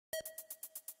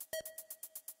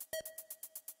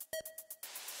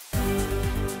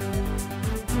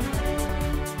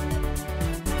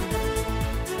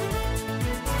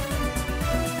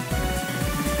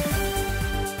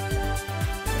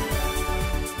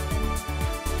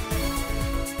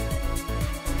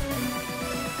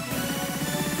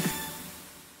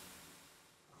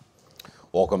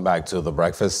Welcome back to The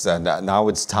Breakfast, and now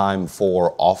it's time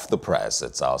for Off the Press.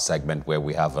 It's our segment where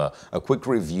we have a quick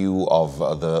review of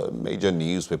the major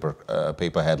newspaper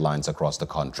paper headlines across the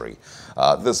country.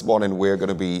 This morning we're going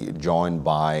to be joined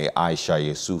by Aisha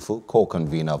Yusufu,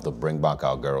 co-convener of the Bring Back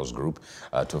Our Girls group,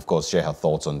 to of course share her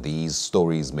thoughts on these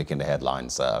stories making the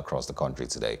headlines across the country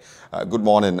today. Good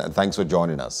morning, and thanks for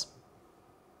joining us.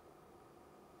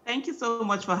 Thank you so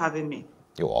much for having me.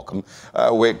 You're welcome.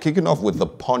 We're kicking off with the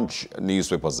Punch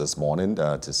newspapers this morning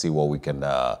to see what we can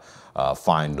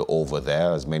find over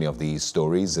there. As many of these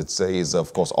stories, it says,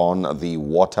 of course, on the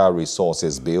water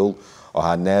resources bill,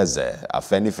 Ohaneze,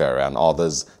 Afenifere and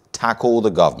others tackle the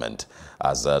government,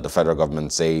 as the federal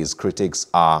government says critics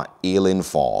are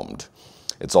ill-informed.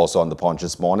 It's also on the Punch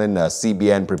this morning.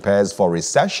 CBN prepares for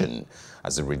recession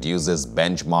as it reduces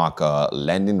benchmark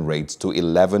lending rates to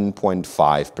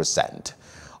 11.5%.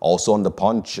 Also on the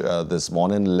Punch this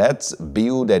morning, let's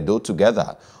build Edo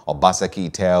together.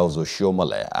 Obaseki tells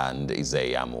Oshomole and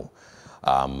Izeyamu.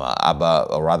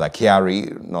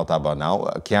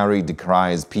 Kyari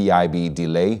decries PIB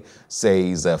delay,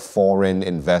 says foreign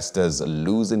investors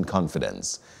losing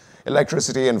confidence.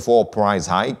 Electricity and fuel price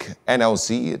hike,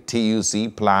 NLC,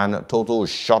 TUC plan total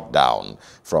shutdown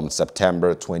from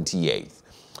September 28th.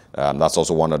 That's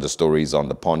also one of the stories on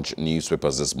the Punch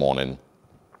newspapers this morning.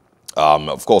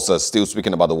 Of course, still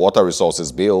speaking about the water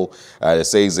resources bill, it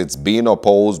says it's being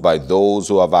opposed by those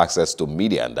who have access to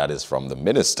media, and that is from the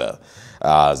minister.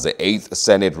 The 8th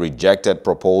Senate rejected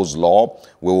proposed law.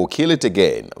 We will kill it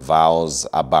again, vows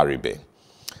Abaribe.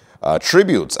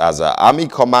 Tributes as Army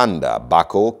Commander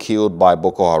Bako killed by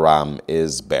Boko Haram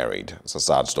is buried. It's a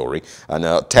sad story. And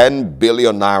 10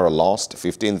 billion naira lost,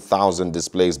 15,000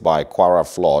 displaced by Kwara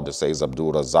flood, says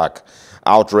Abdul Razak.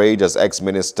 Outrage as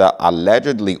ex-minister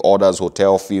allegedly orders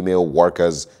hotel female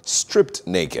workers stripped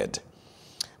naked.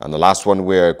 And the last one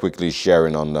we're quickly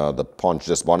sharing on the Punch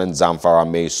this morning, Zamfara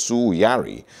May Su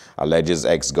Yari alleges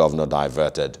ex-governor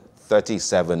diverted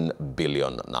 37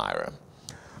 billion naira.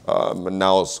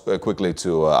 Now quickly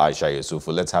to Aisha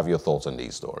Yusufu. Let's have your thoughts on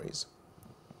these stories.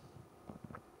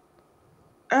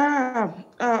 I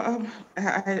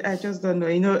just don't know.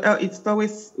 You know, it's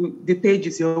always the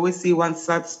pages. You always see one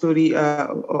sad story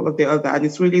or the other, and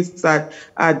it's really sad.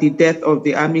 The death of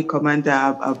the army commander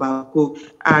Abako,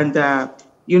 and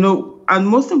you know, and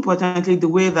most importantly, the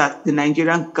way that the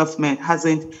Nigerian government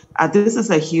hasn't. This is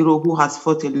a hero who has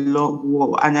fought a long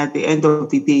war, and at the end of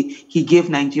the day, he gave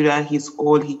Nigeria his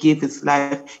all. He gave his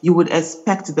life. You would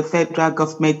expect the federal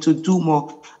government to do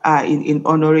more in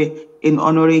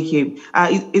honoring him.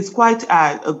 It's quite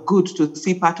good to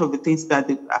see part of the things that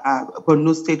the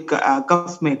Borno State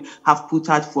government have put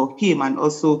out for him, and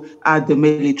also the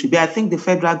military. But I think the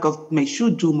federal government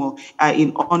should do more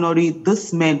in honoring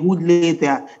these men who lay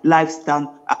their lives down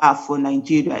for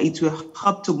Nigeria. It will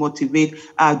help to motivate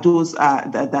those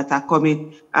that are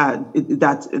coming,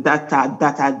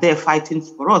 that are there fighting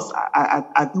for us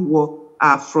at the war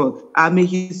front. May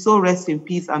his soul rest in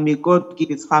peace, and may God give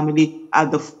his family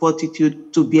the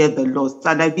fortitude to bear the loss.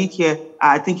 And I did hear,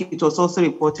 I think it was also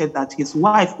reported that his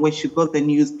wife, when she got the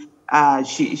news,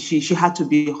 she had to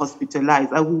be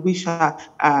hospitalized. I will wish her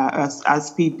a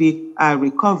speedy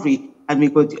recovery, and may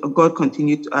God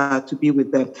continue to be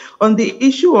with them. On the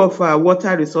issue of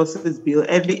water resources bill,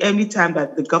 every time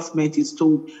that the government is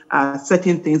told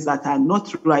certain things that are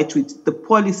not right with the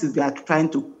policies they are trying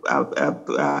to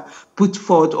put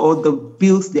forth, or the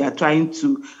bills they are trying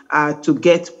to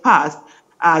get passed,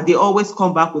 they always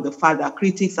come back with the fact that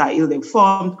critics are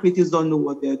ill-informed, critics don't know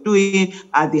what they're doing,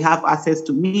 they have access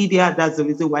to media. That's the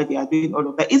reason why they are doing all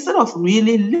of that, instead of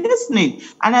really listening.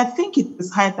 And I think it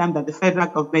is high time that the federal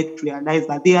government realize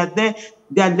that they are there.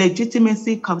 Their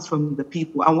legitimacy comes from the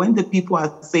people. And when the people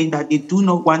are saying that they do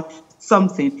not want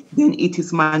something, then it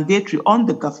is mandatory on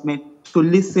the government to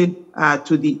listen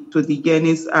to the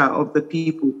yearnings of the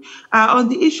people. On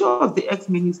the issue of the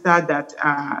ex-minister that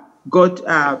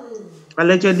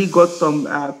allegedly got some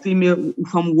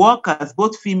workers,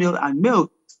 both female and male,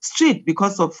 stripped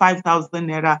because of 5,000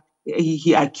 naira.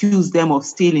 He accused them of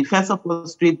stealing. First of all,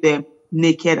 stripped them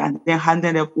naked and then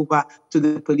handed them over to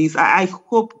the police. I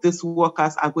hope these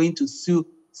workers are going to sue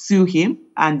him,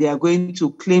 and they are going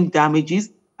to claim damages.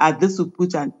 This will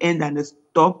put an end and a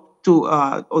stop to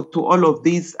all of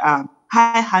these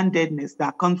high-handedness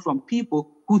that comes from people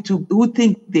who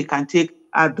think they can take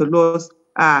the laws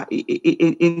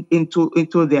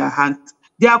into their hands.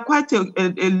 There are quite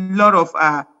a lot of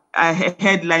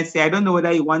headlines here. I don't know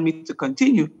whether you want me to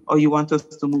continue or you want us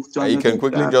to move to You another can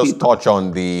quickly just paper. touch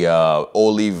on the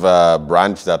olive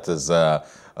branch that is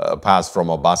passed from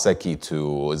Obaseki to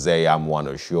Zeyamwan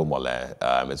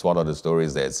Oshomole. It's one of the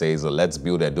stories that says, let's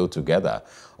build Edo together.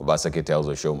 Obaseki tells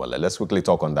Oshomole. Let's quickly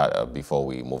talk on that before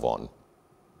we move on.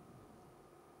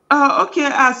 Okay,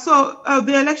 so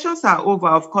the elections are over.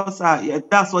 Of course, yeah,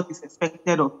 that's what is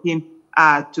expected of him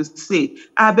to say.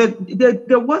 But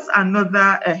there was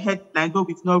another headline, though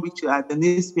we've not reached the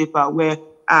newspaper,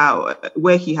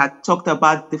 where he had talked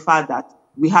about the fact that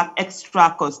we have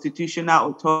extra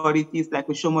constitutional authorities like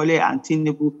Oshomole and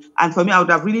Tinubu. And for me, I would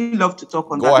have really loved to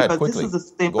talk on Go that ahead, because quickly. this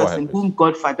is the same Go person ahead, whom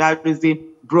godfatherism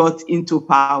brought into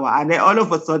power. And then all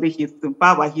of a sudden he's in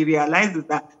power. He realizes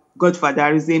that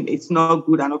godfatherism, it's not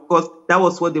good. And of course, that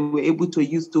was what they were able to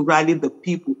use to rally the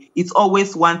people. It's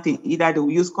always one thing. Either they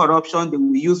will use corruption, they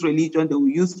will use religion, they will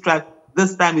use strife.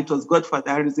 This time it was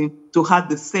godfatherism to have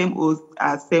the same oath,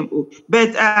 same oath.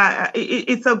 But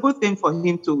it's a good thing for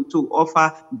him to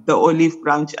offer the olive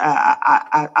branch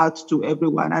out to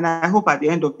everyone. And I hope at the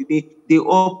end of the day, they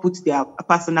all put their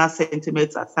personal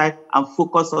sentiments aside and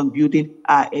focus on building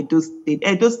Edo State.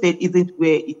 Edo State isn't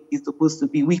where it is supposed to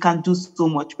be. We can do so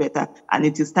much better. And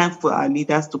it is time for our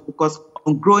leaders to focus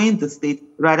on growing the state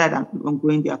rather than on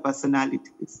growing their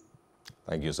personalities.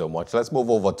 Thank you so much. Let's move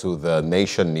over to the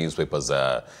Nation newspapers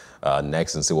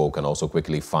next and see what we can also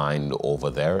quickly find over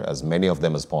there, as many of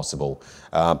them as possible.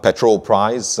 Petrol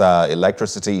price,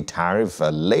 electricity tariff,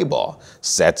 labor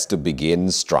set to begin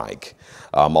strike.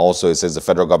 Also, it says the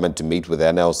federal government to meet with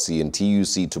NLC and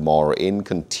TUC tomorrow in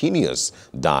continuous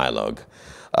dialogue.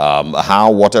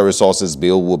 How water resources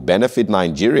bill will benefit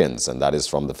Nigerians, and that is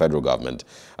from the federal government,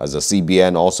 as the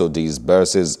CBN also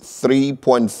disburses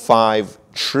 3.5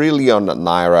 trillion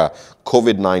naira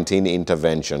COVID-19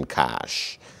 intervention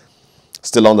cash.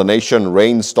 Still on the Nation,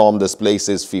 rainstorm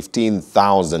displaces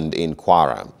 15,000 in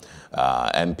Kwara.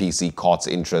 MPC cuts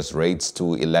interest rates to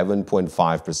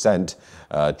 11.5%.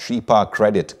 Cheaper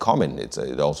credit coming, it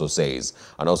also says.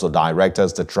 And also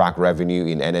directors to track revenue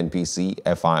in NNPC,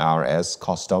 FIRS,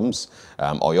 Customs,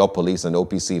 Oyo Police and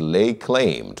OPC lay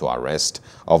claim to arrest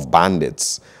of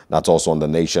bandits. That's also on the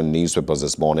Nation newspapers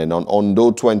this morning. On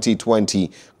Ondo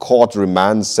 2020, court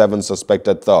remands 7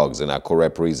 suspected thugs in Akure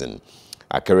prison.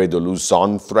 Akeredolu's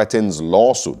son threatens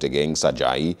lawsuit against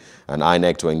Ajayi and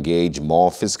INEC to engage more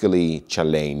fiscally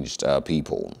challenged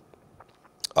people.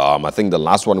 I think the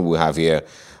last one we have here,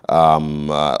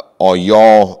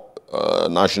 Oyo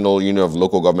National Union of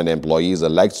Local Government Employees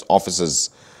elects officers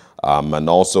and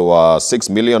also $6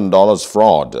 million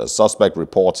fraud. Suspect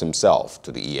reports himself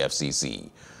to the EFCC.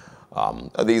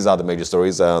 These are the major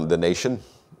stories. The Nation,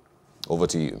 over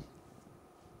to you.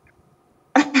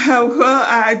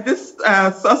 Well, this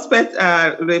suspect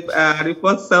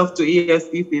reports self to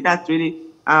EFCC. That's really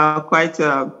quite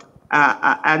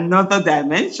another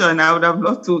dimension. I would have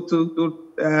loved to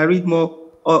read more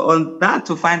on that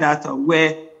to find out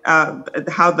where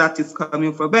how that is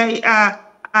coming from. But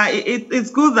it's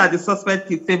good that the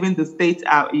suspect is saving the state,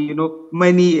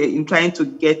 money in trying to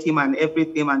get him and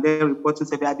everything, and then reporting.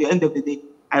 So at the end of the day,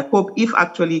 I hope if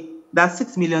actually that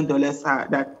 $6 million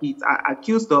that he's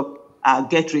accused of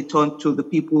get returned to the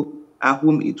people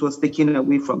whom it was taken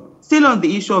away from. Still on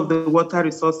the issue of the water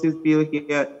resources bill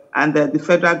here, and the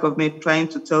federal government trying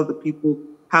to tell the people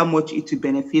how much it will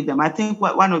benefit them. I think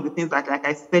one of the things that, like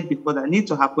I said before, that need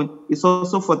to happen is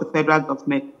also for the federal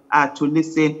government to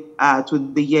listen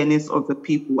to the yearnings of the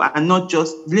people, and not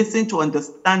just listen to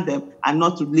understand them, and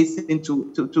not to listen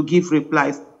to give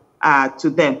replies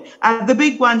to them. The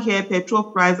big one here, petrol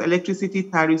price, electricity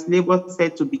tariffs, labor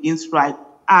set to begin strike.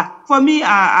 For me,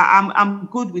 I'm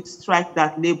good with strike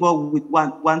that labor would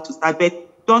want to start,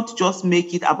 but don't just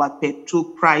make it about petrol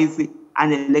price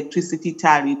and electricity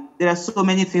tariff. There are so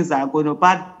many things that are going on: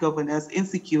 bad governance,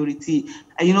 insecurity,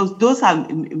 and those are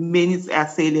many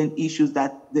salient issues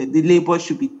that the labor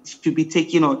should be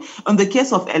taking on. On the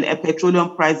case of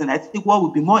petroleum pricing, I think what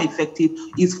would be more effective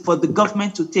is for the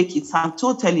government to take its hand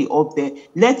totally off there.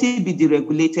 Let it be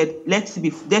deregulated. Let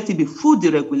it be full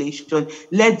deregulation.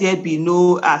 Let there be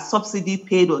no subsidy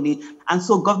paid on it, and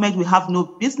so government will have no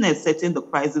business setting the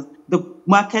prices. The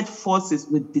market forces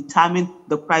will determine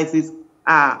the prices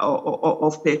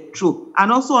of petrol.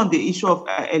 And also on the issue of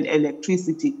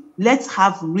electricity, let's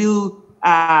have real,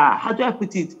 how do I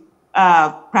put it,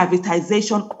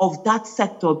 privatization of that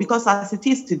sector, because as it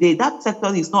is today, that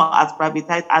sector is not as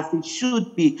privatized as it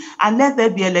should be. And let there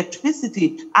be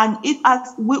electricity. And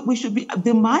we should be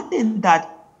demanding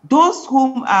that those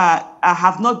whom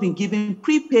have not been given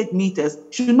prepaid meters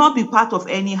should not be part of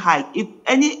any hike. If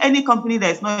any company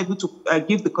that is not able to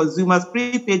give the consumers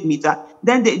prepaid meter,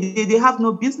 then they have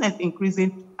no business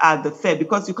increasing the fare,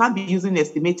 because you can't be using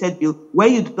estimated bill where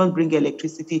you don't bring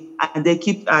electricity and they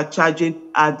keep charging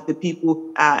the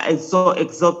people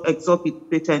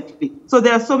exorbitantly. So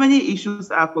there are so many issues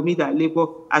for me that Labour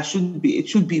should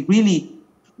be really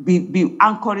be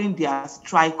anchoring their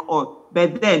strike on.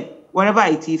 But then, whatever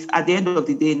it is, at the end of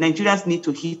the day, Nigerians need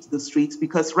to hit the streets,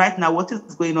 because right now what is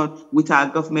going on with our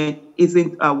government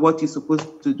isn't what it's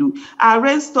supposed to do. Our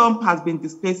rainstorm has been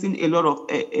displacing a lot of,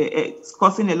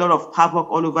 causing a lot of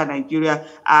havoc all over Nigeria.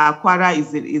 Kwara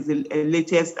is the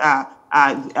latest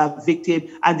victim.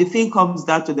 And the thing comes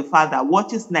down to the fact that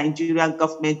what is Nigerian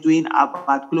government doing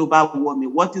about global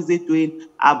warming? What is it doing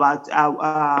about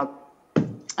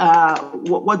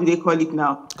what do they call it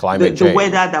now? Climate change. The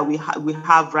weather that we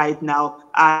have right now,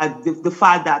 the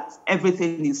fact that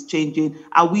everything is changing.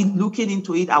 Are we looking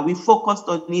into it? Are we focused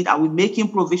on it? Are we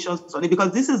making provisions on it?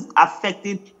 Because this is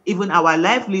affecting even our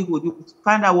livelihood. You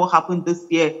find out what happened this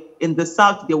year. In the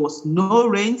south, there was no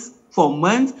rains for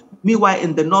months. Meanwhile,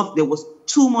 in the north, there was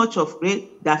too much of rain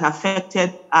that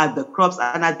affected the crops.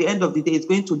 And at the end of the day, it's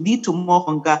going to lead to more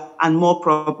hunger and more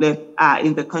problems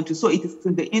in the country. So it is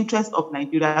in the interest of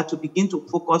Nigeria to begin to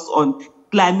focus on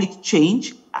climate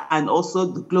change and also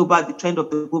the trend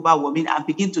of the global warming, and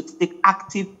begin to take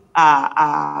active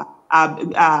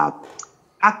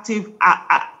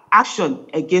action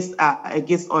against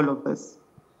all of this.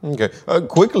 Okay.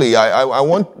 Quickly, I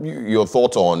want your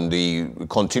thoughts on the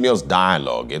continuous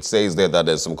dialogue. It says there that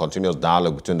there's some continuous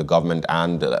dialogue between the government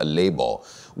and Labour.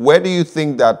 Where do you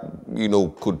think that,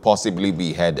 could possibly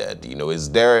be headed?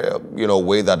 Is there, a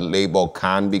way that Labour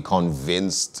can be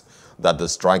convinced that the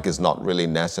strike is not really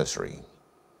necessary?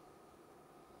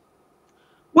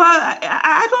 Well,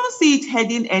 I don't see it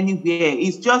heading anywhere.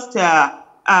 It's just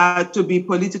to be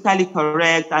politically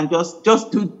correct and just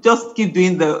keep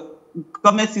doing the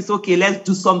government says, okay, let's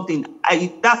do something.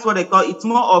 That's what I call it's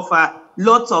more of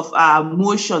lots of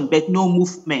motion, but no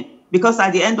movement. Because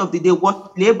at the end of the day,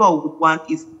 what Labour would want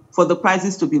is for the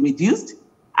prices to be reduced.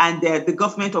 And the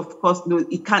government, of course,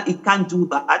 it can't do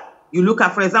that. You look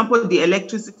at, for example, the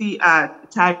electricity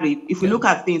tariff. If you look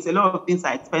at things, a lot of things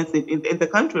are expensive in the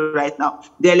country right now.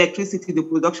 The electricity, the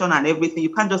production and everything,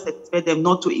 you can't just expect them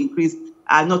not to increase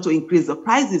the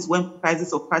prices when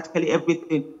prices of practically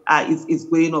everything is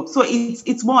going up. So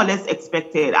it's more or less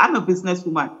expected. I'm a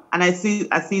businesswoman and I see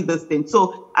this thing.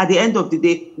 So at the end of the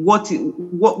day, what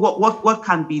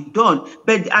can be done?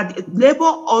 But Labour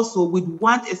also would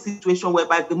want a situation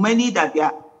whereby the money that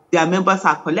their members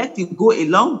are collecting go a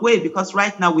long way, because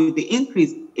right now with the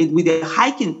increase, with the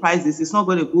hike in prices, it's not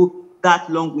going to go that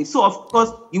long way. So of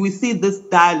course you will see this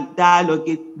dialogue,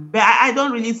 but I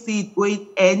don't really see it going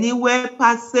anywhere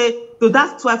per se. So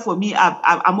that's why for me,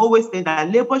 I'm always saying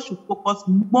that Labour should focus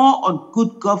more on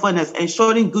good governance,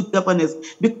 ensuring good governance.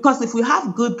 Because if we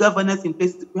have good governance in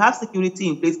place, if we have security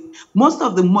in place, most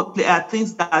of the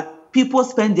things that people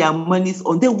spend their monies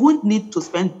on, they won't need to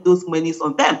spend those monies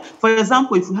on them. For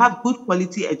example, if you have good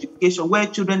quality education where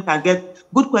children can get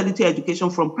good quality education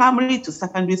from primary to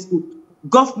secondary school, in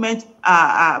government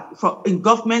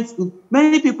schools,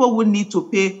 many people would need to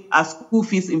pay school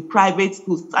fees in private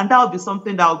schools, and that would be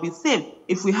something that would be saved.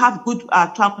 If we have good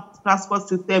transport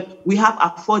system, we have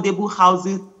affordable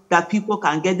housing that people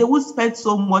can get, they will spend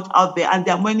so much out there, and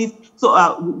their money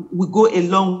will go a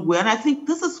long way. And I think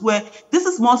this is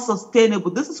more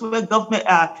sustainable. This is where government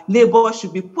Labour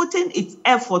should be putting its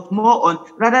effort more on,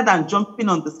 rather than jumping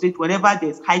on the street whenever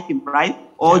there's hike in price,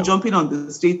 or jumping on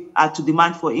the street to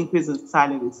demand for increase in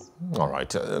salaries. All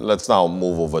right, let's now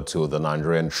move over to the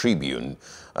Nigerian Tribune,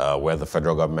 where the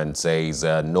federal government says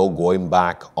no going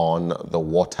back on the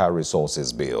water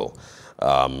resources bill.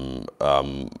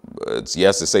 It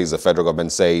says the federal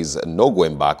government says no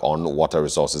going back on water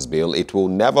resources bill. It will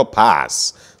never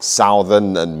pass,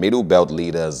 Southern and Middle Belt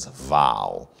leaders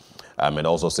vow. And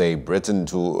also say Britain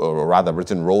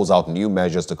rolls out new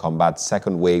measures to combat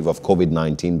second wave of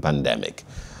COVID-19 pandemic.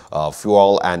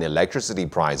 Fuel and electricity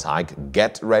price hike.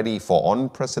 Get ready for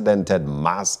unprecedented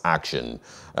mass action,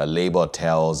 Labour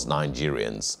tells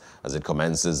Nigerians as it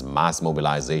commences mass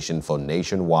mobilization for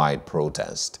nationwide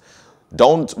protest.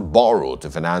 Don't borrow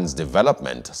to finance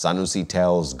development, Sanusi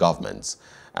tells governments.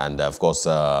 And of course,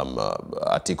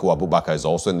 Atiku Abubakar is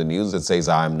also in the news. It says,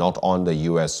 I am not under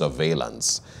U.S.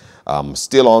 surveillance.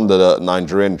 Still on the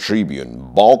Nigerian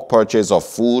Tribune, bulk purchase of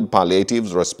food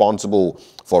palliatives responsible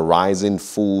for rising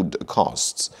food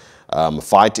costs.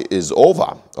 Fight is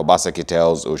over, Obaseki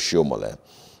tells Oshiomhole.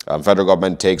 Federal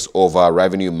government takes over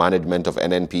revenue management of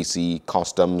NNPC,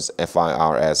 customs,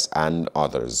 FIRS, and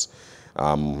others.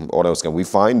 What else can we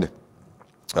find?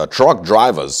 Truck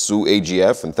drivers sue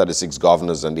AGF and 36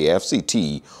 governors and the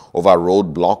FCT over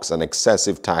roadblocks and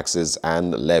excessive taxes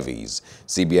and levies.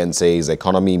 CBN says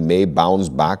economy may bounce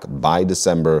back by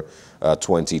December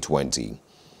 2020.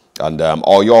 And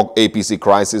Oyo APC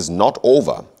crisis not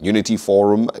over. Unity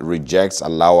Forum rejects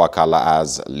Alao Akala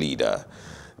as leader.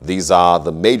 These are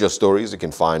the major stories you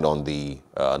can find on the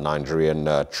Nigerian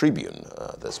Tribune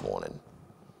this morning.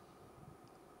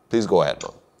 Please go ahead,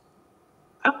 ma'am.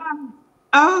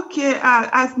 Okay,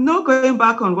 as no going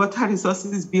back on water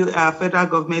resources bill, federal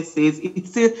government says,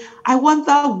 I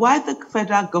wonder why the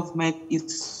federal government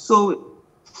is so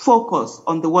focused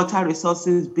on the water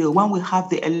resources bill when we have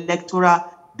the electoral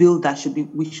bill that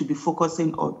we should be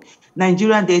focusing on.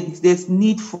 Nigeria, there's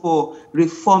need for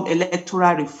reform,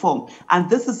 electoral reform. And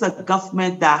this is a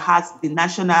government that has the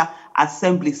National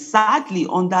Assembly sadly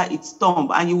under its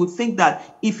thumb. And you would think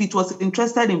that if it was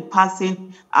interested in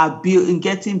passing a bill, in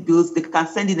getting bills, they can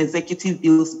send in executive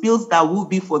bills that will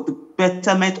be for the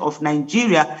betterment of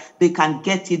Nigeria, they can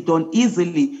get it done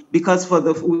easily, because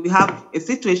we have a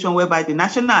situation whereby the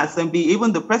National Assembly,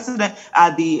 even the president,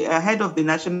 the head of the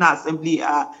National Assembly,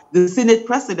 the Senate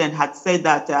president had said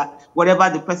that whatever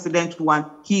the president wants,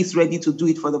 he is ready to do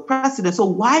it for the president. So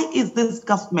why is this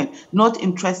government not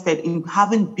interested in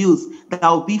having bills that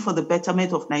will be for the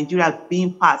betterment of Nigeria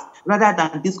being passed, rather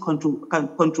than these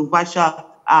controversial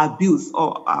bills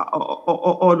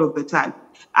all of the time?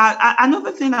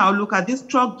 Another thing I'll look at, these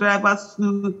truck drivers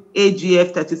sue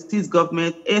AGF, 36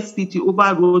 government, FCT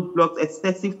over roadblocks,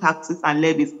 excessive taxes and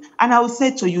levies. And I will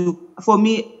say to you, for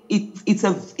me, it's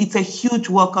a huge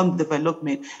welcome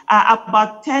development.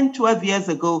 About 10, 12 years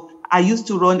ago, I used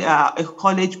to run a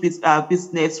college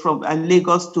business from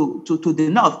Lagos to the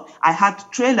north. I had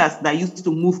trailers that used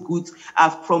to move goods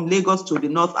from Lagos to the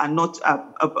north and not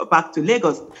back to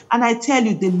Lagos. And I tell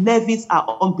you, the levies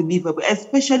are unbelievable,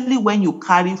 especially when you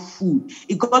carry food.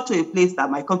 It got to a place that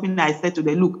my company, I said to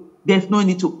them, look, there's no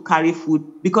need to carry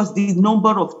food, because the number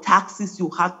of taxes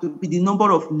you have to pay, the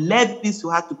number of levies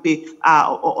you have to pay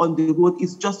on the road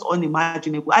is just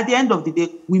unimaginable. At the end of the day,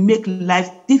 we make life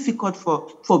difficult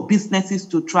for businesses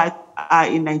to try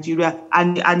in Nigeria,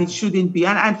 and it shouldn't be.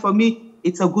 And for me,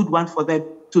 it's a good one for them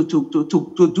to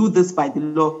do this by the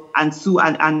law and sue,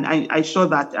 and I'm sure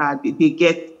that they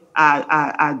get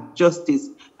justice.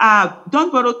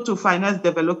 Don't borrow to finance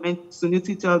development,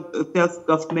 Suniti tells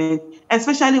government,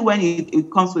 especially when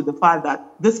it comes with the fact that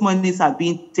these monies are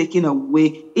being taken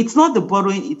away. It's not the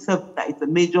borrowing itself that is a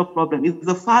major problem. It's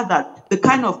the fact that the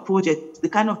kind of project, the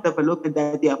kind of development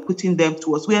that they are putting them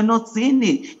towards, we are not seeing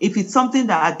it. If it's something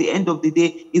that at the end of the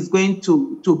day is going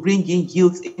to bring in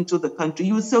yields into the country,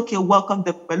 you will say, okay, welcome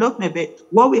development. But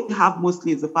what we have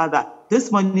mostly is the fact that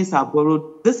these monies are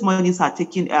borrowed, these monies are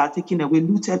taken away,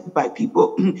 looted by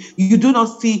people. You do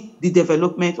not see the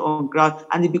development on ground,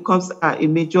 and it becomes a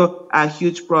major,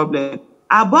 huge problem.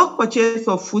 Bulk purchase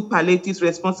of food palliatives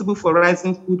responsible for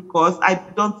rising food costs, I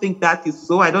don't think that is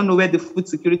so. I don't know where the Food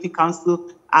Security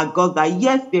Council got that.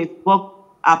 Yes, there's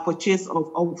bulk purchase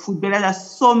of food, but there are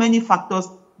so many factors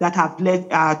that have led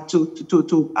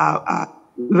to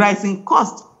rising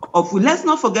costs of food. Let's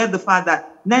not forget the fact that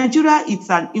Nigeria is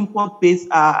an import-based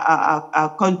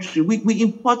country. We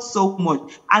import so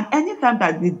much. And anytime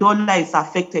that the dollar is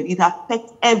affected, it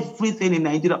affects everything in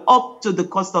Nigeria, up to the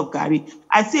cost of Gari.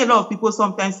 I see a lot of people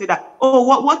sometimes say that, oh,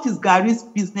 what is Gari's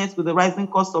business with the rising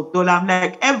cost of dollar? I'm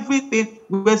like, everything,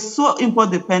 we're so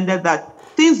import dependent that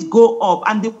things go up.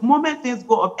 And the moment things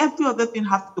go up, every other thing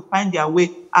has to find their way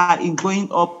in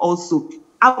going up also.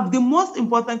 The most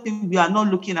important thing we are not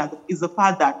looking at is the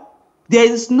fact that there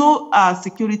is no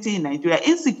security in Nigeria.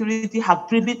 Insecurity has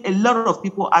driven a lot of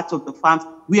people out of the farms.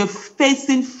 We are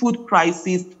facing food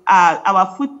crisis.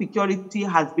 Our food security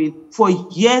has been, for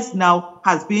years now,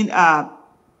 has been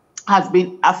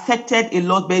affected a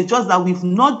lot, but it's just that we've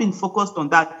not been focused on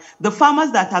that. The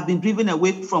farmers that have been driven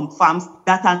away from farms,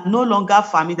 that are no longer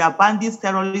farming, that bandits,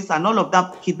 terrorists, and all of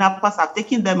that, kidnappers are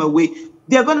taking them away,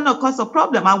 they're going to cause a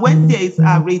problem. And when there is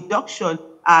a reduction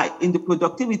in the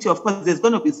productivity, of course, there's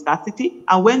going to be scarcity.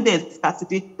 And when there's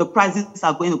scarcity, the prices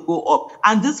are going to go up.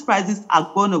 And the prices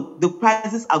are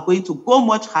going to go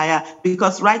much higher,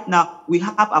 because right now we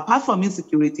have, apart from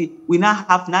insecurity, we now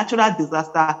have natural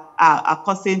disaster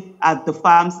causing the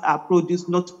farms produce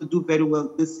not to do very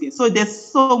well this year. So there's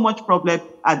so much problem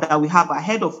that we have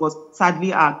ahead of us.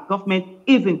 Sadly, our government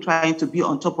isn't trying to be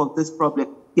on top of this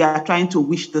problem. They are trying to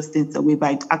wish these things away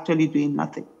by actually doing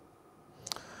nothing.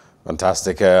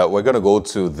 Fantastic. We're going to go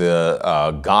to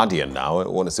the Guardian now. I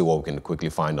want to see what we can quickly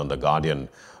find on the Guardian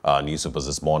newspapers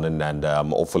this morning, and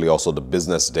hopefully also the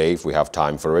Business Day if we have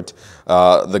time for it.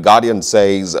 The Guardian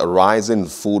says rising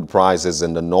food prices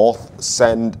in the north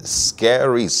send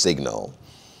scary signal.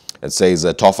 It says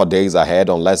tougher days ahead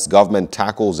unless government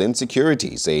tackles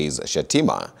insecurity, says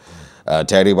Shetima.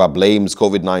 Teriba blames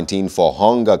COVID-19 for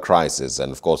hunger crisis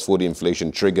and, of course, food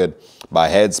inflation triggered by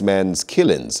herdsmen's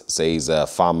killings, says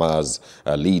farmers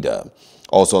leader.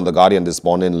 Also on The Guardian this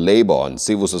morning, Labour and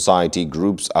civil society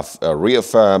groups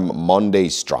reaffirm Monday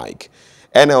strike.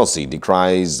 NLC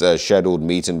decries scheduled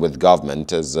meeting with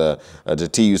government as the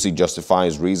TUC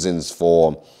justifies reasons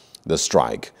for the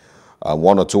strike.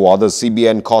 One or two others,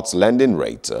 CBN cuts lending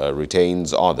rate,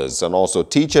 retains others, and also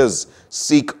teachers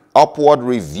seek upward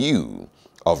review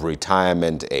of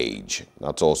retirement age.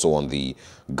 That's also on the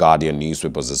Guardian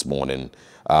newspapers this morning.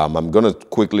 I'm going to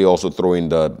quickly also throw in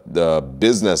the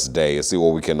Business Day, see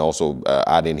what we can also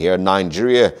add in here.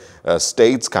 Nigeria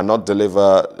states cannot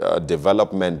deliver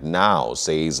development now,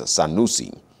 says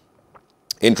Sanusi.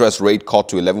 Interest rate cut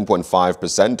to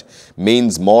 11.5%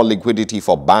 means more liquidity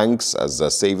for banks as the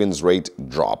savings rate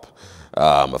drop.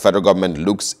 Federal government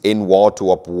looks inward to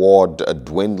upturn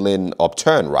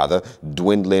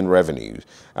dwindling revenues,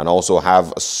 and also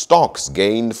have stocks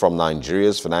gained from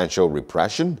Nigeria's financial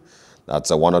repression.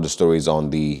 That's one of the stories on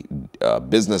the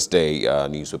Business Day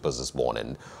newspapers this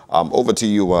morning. Over to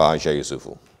you, Aisha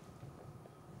Yusufu.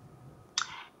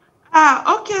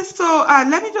 Okay, so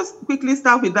let me just quickly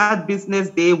start with that Business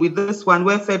Day, with this one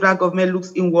where federal government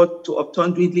looks inward to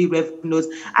upturn dwindling revenues.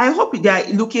 I hope they are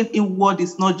looking inward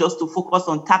is not just to focus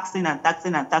on taxing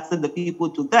the people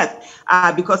to death,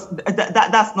 because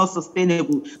that's not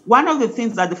sustainable. One of the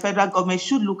things that the federal government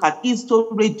should look at is to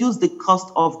reduce the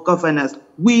cost of governance.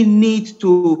 We need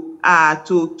to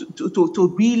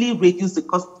really reduce the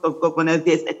cost of governance.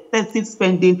 There's excessive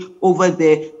spending over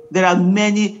there. There are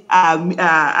many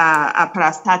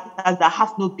parastatals that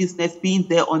have no business being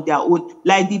there on their own,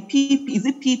 like the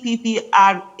PPPRA,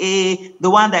 the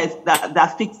one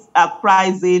that fixed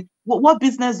pricing. What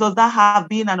business does that have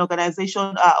being an organization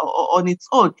on its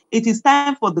own? It is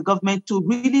time for the government to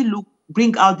really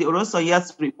bring out the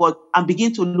Orosoyas report and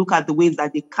begin to look at the ways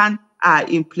that they can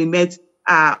implement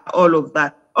all of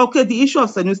that. Okay, the issue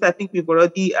of Sanusi, I think we've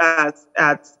already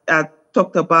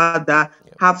talked about that.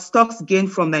 Have stocks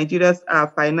gained from Nigeria's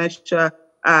financial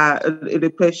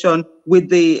repression with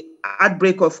the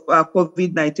outbreak of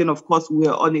COVID-19? Of course,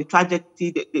 we're on a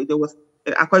trajectory. There was,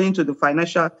 according to the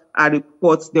financial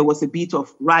reports, there was a bit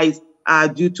of rise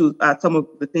due to some of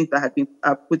the things that have been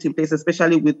put in place,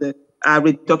 especially with the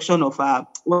reduction of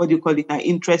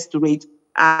interest rate,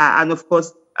 and of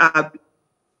course.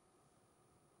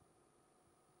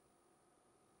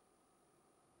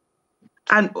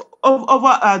 And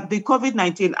over the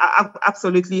COVID-19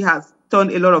 absolutely has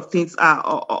turned a lot of things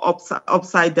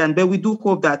upside down. But we do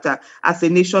hope that as a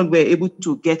nation, we're able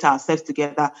to get ourselves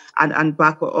together and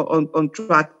back on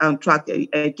track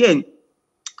again.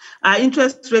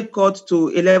 Interest rate cut to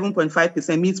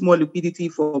 11.5% means more liquidity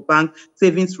for bank,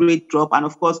 savings rate drop, and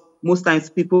of course, most times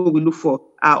people will look for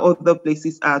other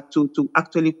places to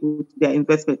actually put their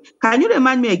investment. Can you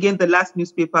remind me again the last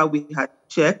newspaper we had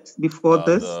checked before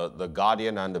this? The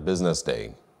Guardian and the Business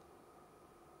Day.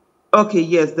 Okay,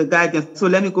 yes, the Guardian. So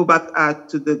let me go back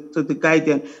to the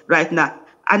Guardian right now.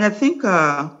 And I think,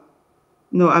 no,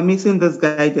 I'm missing this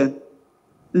Guardian.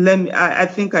 I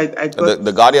think I got...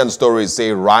 The Guardian stories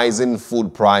say rising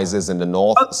food prices in the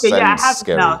north. Okay, yeah, I have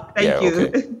scary. It now. Thank you.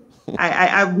 Okay.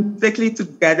 I exactly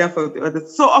took Guardian for the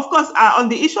others. So, of course, on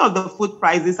the issue of the food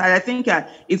prices, I think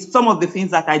it's some of the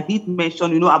things that I did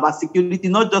mention, about security,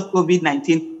 not just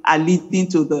COVID-19, are leading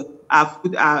to the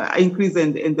food increase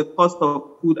in the cost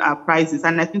of food prices.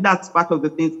 And I think that's part of the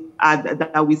things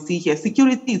that we see here.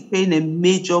 Security is playing a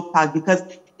major part because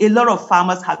a lot of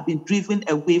farmers have been driven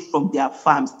away from their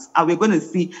farms, and we're going to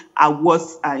see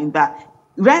worse in that.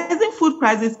 Rising food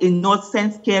prices in North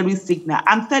send scary signal.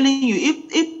 I'm telling you,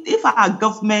 if our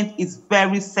government is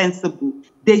very sensible,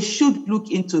 they should look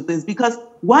into this, because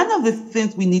one of the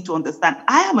things we need to understand,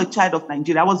 I am a child of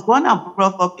Nigeria. I was born and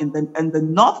brought up in the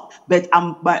north, but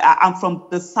I'm from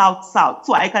the south.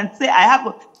 So I can say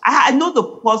I know the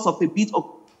pulse of a bit of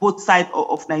both sides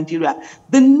of Nigeria.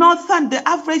 The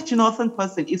average northern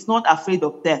person is not afraid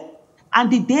of death. And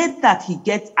the day that he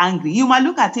gets angry, you might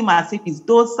look at him as if he's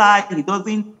docile, he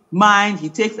doesn't mind, he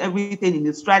takes everything in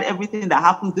his stride, everything that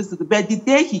happens, but the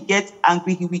day he gets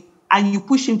angry, and you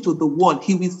push him to the wall,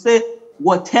 he will say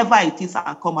whatever it is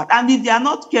and come out. And if they are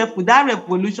not careful, that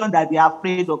revolution that they are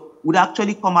afraid of would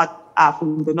actually come out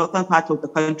from the northern part of the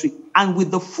country. And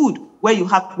with the food, where you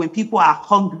have, when people are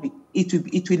hungry, it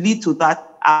will lead to that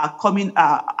coming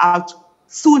out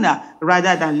sooner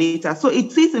rather than later. So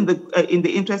it is in the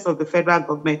interest of the federal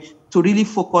government to really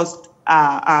focus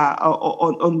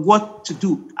on what to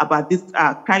do about this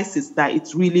crisis that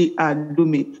it's really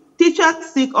looming. Teachers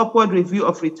seek upward review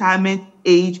of retirement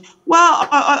age. Well,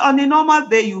 on a normal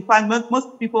day, you find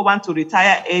most people want to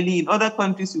retire early. In other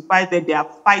countries, you find that they are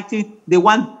fighting. They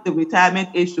want the retirement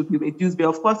age to be reduced. But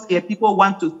of course, here people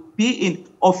want to be in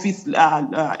office,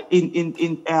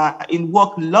 in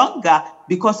work longer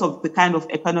because of the kind of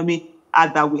economy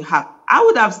that we have. I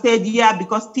would have said, yeah,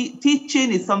 because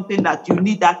teaching is something that you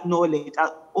need that knowledge. As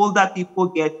older people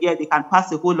get here, they can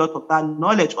pass a whole lot of that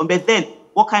knowledge on. But then,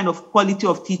 what kind of quality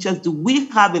of teachers do we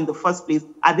have in the first place?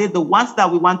 Are they the ones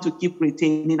that we want to keep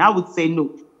retaining? I would say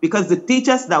no, because the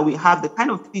teachers that we have, the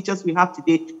kind of teachers we have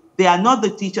today, they are not the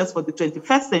teachers for the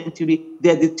 21st century.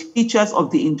 They're the teachers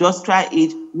of the industrial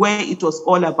age, where it was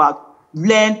all about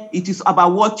learn. It is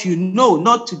about what you know,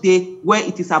 not today, where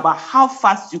it is about how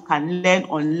fast you can learn,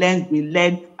 unlearn,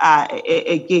 relearn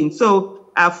again. So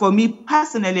for me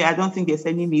personally, I don't think there's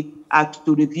any need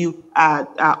to review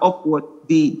upward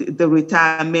the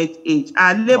retirement age.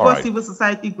 Labor civil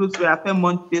society groups will have a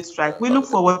monthly strike. We look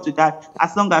forward to that.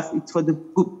 As long as it's for the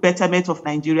betterment of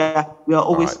Nigeria, we are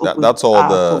always open that's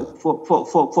all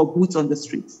for boots on the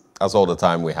streets. That's all the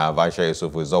time we have. Aisha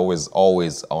Yusufu is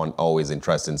always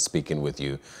interested in speaking with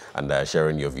you and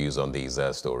sharing your views on these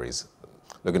stories.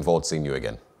 Looking forward to seeing you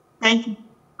again. Thank you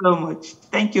so much.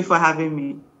 Thank you for having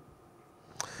me.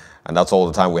 And that's all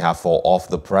the time we have for Off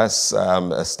the Press.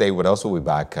 Stay with us. We'll be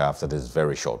back after this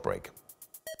very short break.